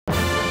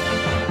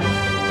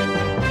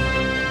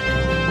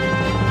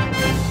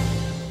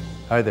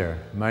Hi there,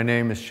 my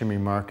name is Shimmy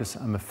Marcus.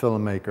 I'm a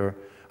filmmaker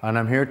and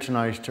I'm here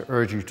tonight to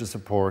urge you to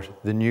support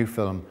the new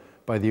film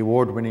by the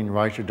award-winning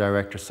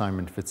writer-director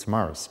Simon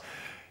Fitzmaurice.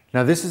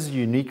 Now this is a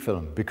unique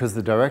film because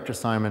the director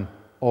Simon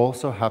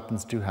also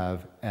happens to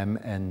have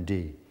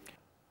MND.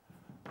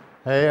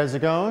 Hey, how's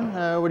it going?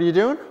 What are you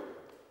doing?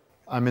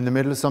 I'm in the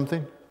middle of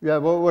something. Yeah,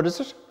 what is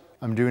it?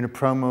 I'm doing a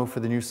promo for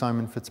the new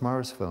Simon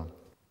Fitzmaurice film.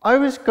 I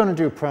was going to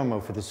do a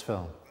promo for this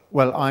film.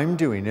 Well, I'm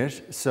doing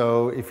it,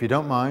 so if you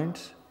don't mind.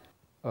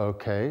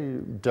 Okay,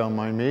 don't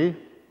mind me.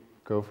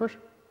 Go for it.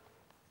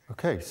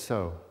 Okay,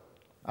 so,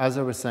 as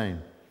I was saying,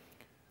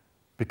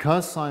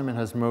 because Simon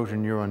has motor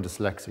neuron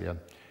dyslexia,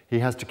 he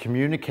has to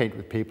communicate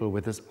with people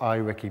with his eye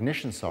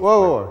recognition software.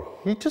 Whoa,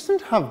 he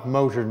doesn't have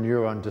motor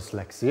neuron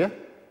dyslexia.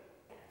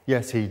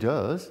 Yes, he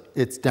does.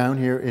 It's down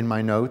here in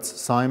my notes.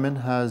 Simon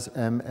has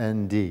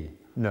MND.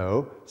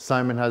 No,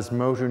 Simon has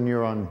motor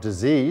neuron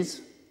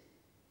disease.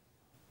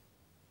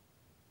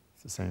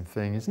 It's the same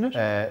thing, isn't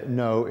it?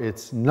 No,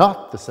 it's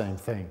not the same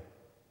thing.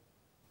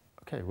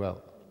 Okay, well,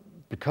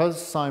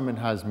 because Simon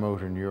has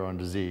motor neuron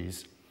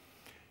disease,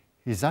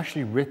 he's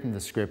actually written the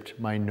script,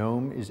 My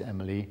Gnome is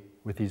Emily,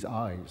 with his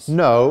eyes.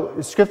 No,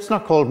 the script's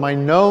not called My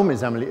Gnome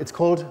is Emily, it's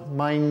called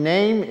My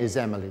Name is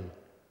Emily.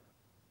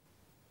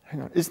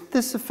 Hang on, isn't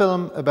this a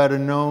film about a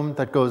gnome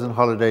that goes on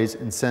holidays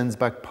and sends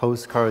back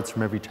postcards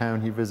from every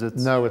town he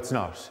visits? No, it's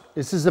not.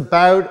 This is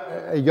about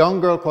a young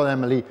girl called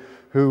Emily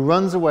who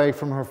runs away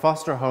from her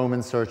foster home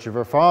in search of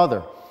her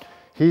father.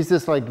 He's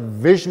this like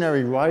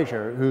visionary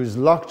writer who's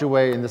locked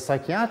away in the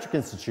psychiatric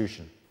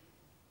institution.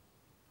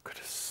 Could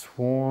have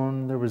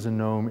sworn there was a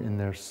gnome in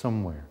there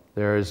somewhere.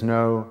 There is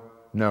no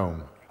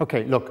gnome.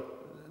 Okay,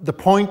 look, the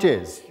point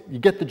is, you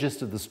get the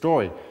gist of the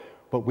story,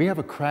 but we have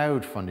a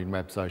crowdfunding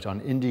website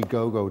on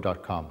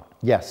Indiegogo.com.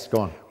 Yes,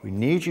 go on. We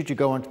need you to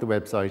go onto the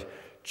website,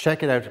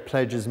 check it out,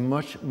 pledge as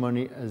much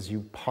money as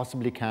you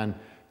possibly can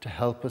to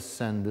help us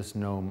send this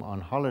gnome on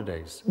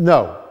holidays.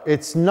 No,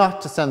 it's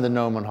not to send the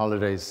gnome on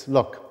holidays.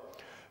 Look,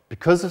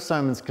 because of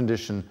Simon's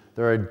condition,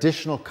 there are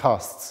additional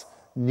costs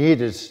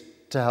needed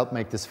to help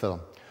make this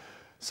film.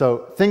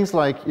 So things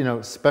like,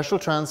 special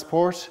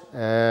transport,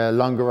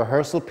 longer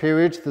rehearsal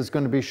period, there's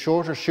going to be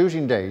shorter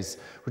shooting days,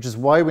 which is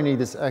why we need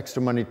this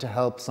extra money to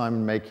help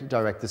Simon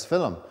direct this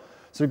film.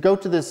 So go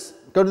to this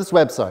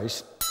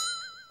website.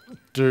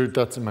 Dude,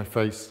 that's in my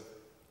face.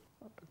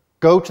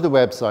 Go to the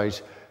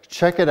website,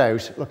 check it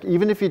out. Look,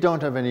 even if you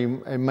don't have any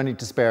money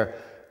to spare,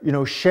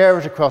 share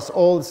it across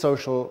all the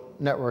social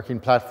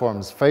networking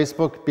platforms,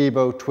 Facebook,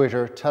 Bebo,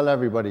 Twitter, tell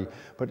everybody.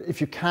 But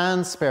if you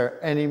can spare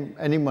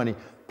any money,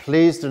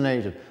 please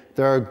donate it.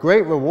 There are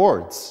great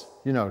rewards,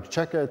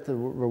 check out the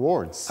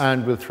rewards.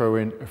 And we'll throw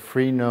in a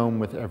free gnome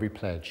with every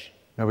pledge.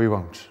 No, we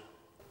won't.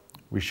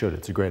 We should,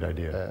 it's a great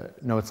idea.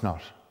 No, it's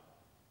not.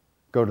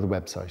 Go to the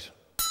website.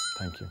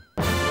 Thank you.